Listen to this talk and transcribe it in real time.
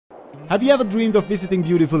Have you ever dreamed of visiting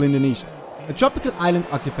beautiful Indonesia? A tropical island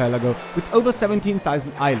archipelago with over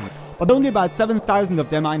 17,000 islands, but only about 7,000 of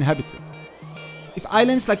them are inhabited. If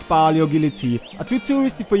islands like Bali or Gili are too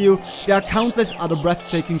touristy for you, there are countless other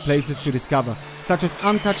breathtaking places to discover, such as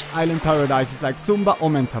untouched island paradises like Sumba or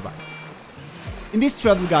Mentawai. In this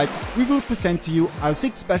travel guide, we will present to you our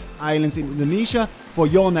 6 best islands in Indonesia for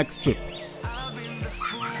your next trip.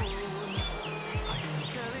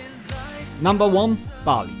 Number 1.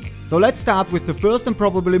 Bali. So let's start with the first and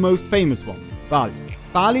probably most famous one, Bali.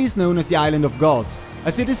 Bali is known as the Island of Gods,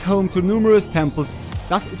 as it is home to numerous temples,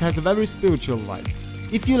 thus it has a very spiritual vibe.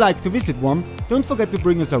 If you like to visit one, don't forget to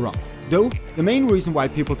bring us around. Though, the main reason why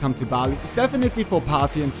people come to Bali is definitely for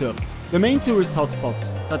party and surfing. The main tourist hotspots,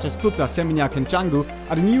 such as Kuta, Seminyak and Canggu,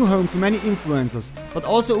 are the new home to many influencers, but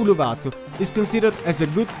also Uluwatu is considered as a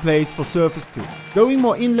good place for surfers too. Going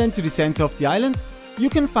more inland to the center of the island, you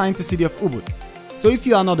can find the city of Ubud. So if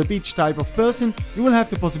you are not a beach type of person, you will have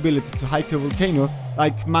the possibility to hike a volcano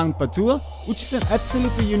like Mount Batur, which is an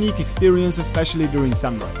absolutely unique experience, especially during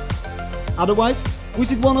sunrise. Otherwise,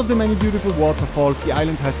 visit one of the many beautiful waterfalls the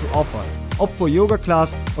island has to offer, opt for a yoga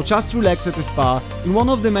class or just relax at the spa in one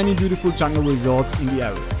of the many beautiful jungle resorts in the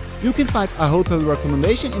area. You can find a hotel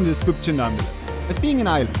recommendation in the description down below. As being an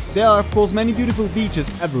island, there are of course many beautiful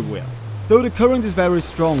beaches everywhere, though the current is very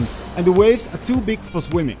strong and the waves are too big for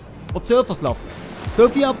swimming, but surfers love them. So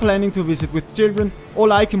if you are planning to visit with children or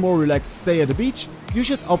like a more relaxed stay at the beach, you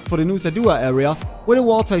should opt for the Nusa Dua area where the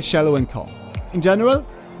water is shallow and calm. In general,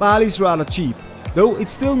 Bali is rather cheap, though it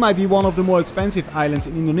still might be one of the more expensive islands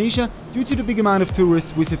in Indonesia due to the big amount of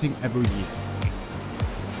tourists visiting every year.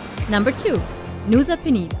 Number 2. Nusa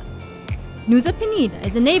Penida. Nusa Penida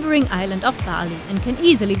is a neighboring island of Bali and can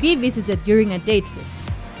easily be visited during a day trip.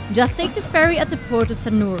 Just take the ferry at the port of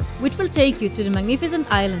Sanur, which will take you to the magnificent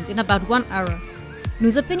island in about 1 hour.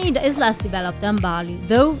 Nusa Penida is less developed than Bali,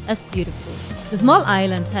 though as beautiful. The small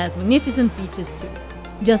island has magnificent beaches too.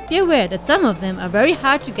 Just be aware that some of them are very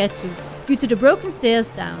hard to get to due to the broken stairs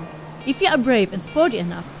down. If you are brave and sporty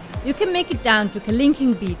enough, you can make it down to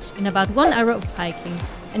Kalingking beach in about 1 hour of hiking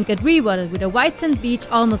and get rewarded with a white sand beach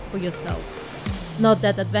almost for yourself. Not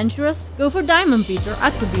that adventurous? Go for Diamond Beach or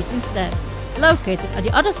Atu Beach instead, located at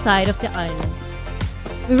the other side of the island.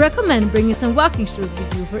 We recommend bringing some walking shoes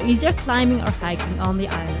with you for easier climbing or hiking on the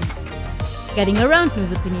island. Getting around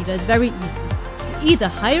Nusa Penida is very easy. You either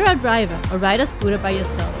hire a driver or ride a scooter by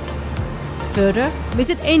yourself. Further,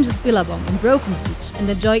 visit Angel's Billabong in Broken Beach and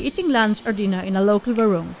enjoy eating lunch or dinner in a local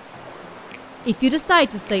warung. If you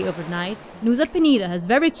decide to stay overnight, Nusa Penida has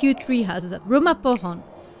very cute tree houses at Rumah Pohon,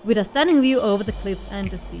 with a stunning view over the cliffs and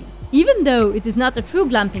the sea. Even though it is not a true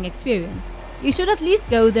glamping experience, you should at least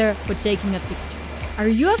go there for taking a picture. Are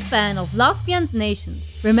you a fan of Love Beyond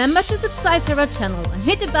Nations? Remember to subscribe to our channel and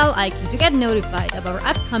hit the bell icon to get notified of our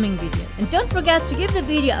upcoming video. And don't forget to give the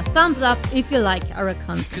video a thumbs up if you like our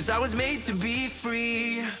content. 'Cause I was made to be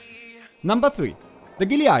free. Number 3. The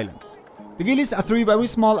Gili Islands. The Gilis are 3 very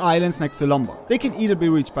small islands next to Lombok. They can either be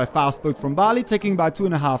reached by fast boat from Bali, taking about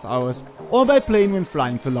 2.5 hours, or by plane when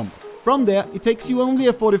flying to Lombok. From there, it takes you only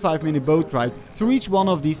a 45-minute boat ride to reach one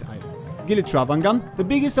of these islands. Gili TRAWANGAN, the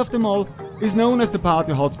biggest of them all, is known as the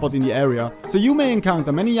party hotspot in the area, so you may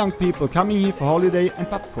encounter many young people coming here for holiday and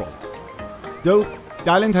pub crawl. Though, the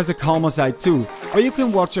island has a calmer side too, where you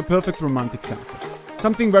can watch a perfect romantic sunset.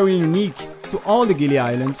 Something very unique to all the Gili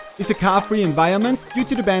Islands is a car-free environment due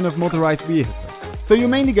to the ban of motorized vehicles, so you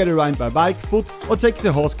mainly get around by bike, foot or take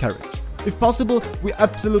the horse carriage. If possible, we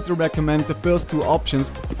absolutely recommend the first 2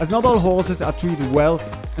 options, as not all horses are treated well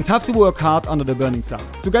and have to work hard under the burning sun.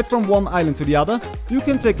 To get from one island to the other, you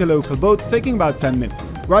can take a local boat, taking about 10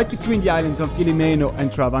 minutes. Right between the islands of Gili, MENO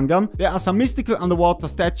and TRAWANGAN, there are some mystical underwater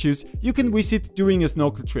statues you can visit during a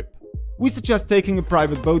snorkel trip. We suggest taking a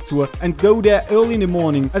private boat tour and go there early in the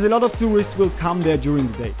morning, as a lot of tourists will come there during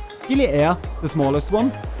the day. Gili Air, the smallest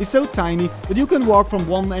one, is so tiny that you can walk from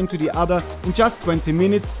one end to the other in just 20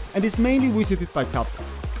 minutes and is mainly visited by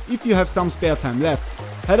couples. If you have some spare time left,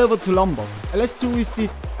 head over to Lombok, a less touristy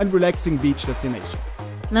and relaxing beach destination.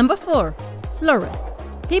 Number 4. Flores.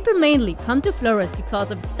 People mainly come to Flores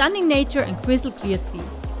because of its stunning nature and crystal clear sea.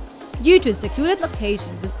 Due to its secluded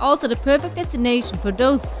location, it is also the perfect destination for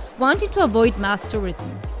those wanting to avoid mass tourism.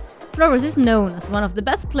 Flores is known as one of the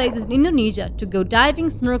best places in Indonesia to go diving,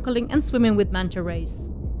 snorkeling and swimming with manta rays.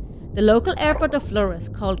 The local airport of Flores,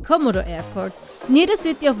 called Komodo Airport, near the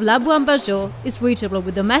city of Labuan Bajo, is reachable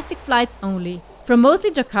with domestic flights only, from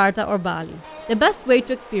mostly Jakarta or Bali. The best way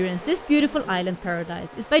to experience this beautiful island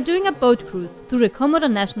paradise is by doing a boat cruise through the Komodo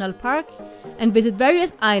National Park and visit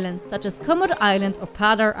various islands such as Komodo Island or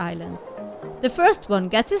Padar Island. The first one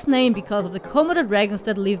gets its name because of the Komodo dragons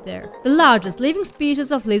that live there, the largest living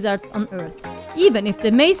species of lizards on Earth. Even if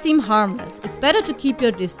they may seem harmless, it's better to keep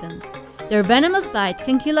your distance. Their venomous bite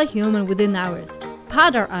can kill a human within hours.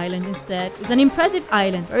 Padar Island instead is an impressive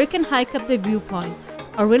island where you can hike up the viewpoint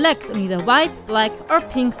or relax on either white, black or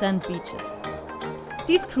pink sand beaches.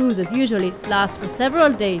 These cruises usually last for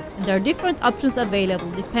several days and there are different options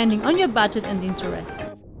available depending on your budget and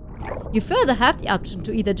interests. You further have the option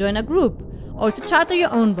to either join a group or to charter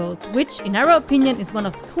your own boat, which in our opinion is one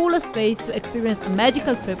of the coolest ways to experience a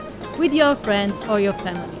magical trip with your friends or your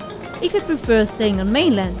family. If you prefer staying on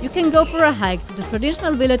mainland, you can go for a hike to the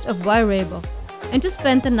traditional village of Wairebo and to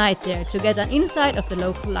spend the night there to get an insight of the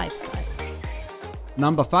local lifestyle.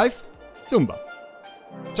 Number 5. Sumba.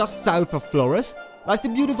 Just south of Flores lies the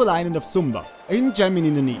beautiful island of Sumba, a hidden gem in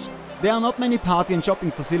Indonesia. There are not many party and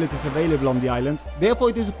shopping facilities available on the island, therefore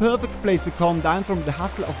it is a perfect place to calm down from the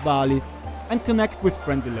hustle of Bali and connect with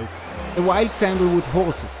friendly locals. The wild sandalwood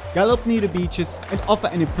horses gallop near the beaches and offer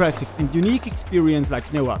an impressive and unique experience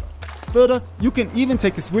like no other. Further, you can even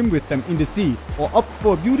take a swim with them in the sea or opt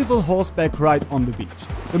for a beautiful horseback ride on the beach.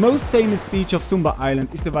 The most famous beach of Sumba Island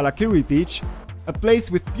is the Valakiri beach, a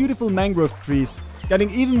place with beautiful mangrove trees, getting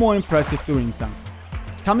even more impressive during sunset.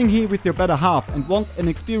 Coming here with your better half and want an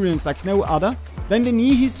experience like no other, then the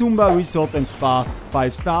Nihi Sumba Resort and Spa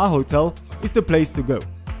 5-star hotel is the place to go.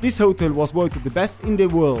 This hotel was voted the best in the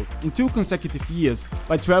world in 2 consecutive years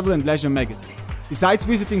by Travel and Leisure magazine. Besides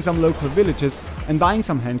visiting some local villages and buying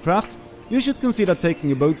some handcrafts, you should consider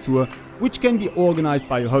taking a boat tour, which can be organized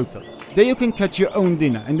by your hotel. There you can catch your own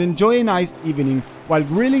dinner and enjoy a nice evening while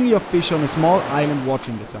grilling your fish on a small island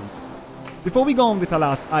watching the sunset. Before we go on with our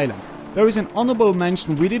last island, there is an honorable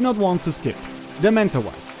mention we did not want to skip, the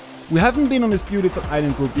Mentawai. We haven't been on this beautiful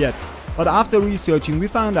island group yet, but after researching we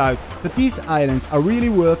found out that these islands are really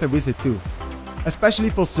worth a visit too. Especially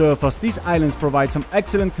for surfers, these islands provide some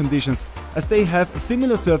excellent conditions as they have a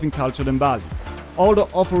similar surfing culture than Bali, although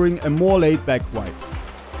offering a more laid-back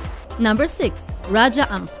vibe. Number 6. Raja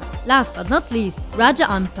Ampat. Last but not least, Raja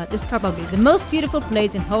Ampat is probably the most beautiful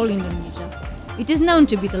place in whole Indonesia. It is known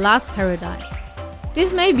to be the last paradise.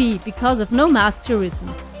 This may be because of no mass tourism,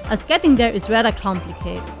 as getting there is rather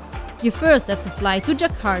complicated. You first have to fly to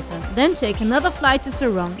Jakarta, then take another flight to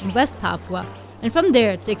Sorong in West Papua, and from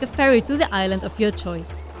there take a ferry to the island of your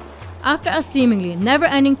choice. After a seemingly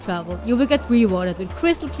never-ending travel, you will get rewarded with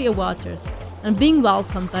crystal clear waters and being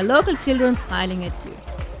welcomed by local children smiling at you.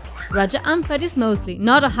 Raja Ampat is mostly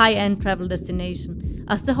not a high-end travel destination,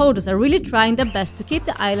 as the holders are really trying their best to keep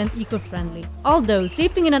the island eco-friendly, although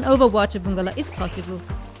sleeping in an overwater bungalow is possible.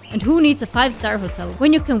 And who needs a 5-star hotel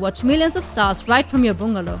when you can watch millions of stars right from your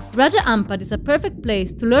bungalow? Raja Ampat is a perfect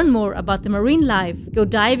place to learn more about the marine life, go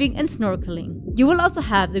diving and snorkeling. You will also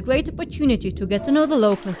have the great opportunity to get to know the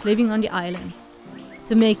locals living on the islands.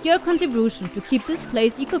 To make your contribution to keep this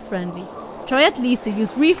place eco-friendly, try at least to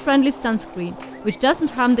use reef-friendly sunscreen, which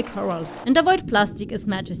doesn't harm the corals, and avoid plastic as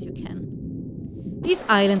much as you can. These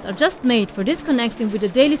islands are just made for disconnecting with the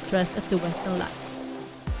daily stress of the Western life.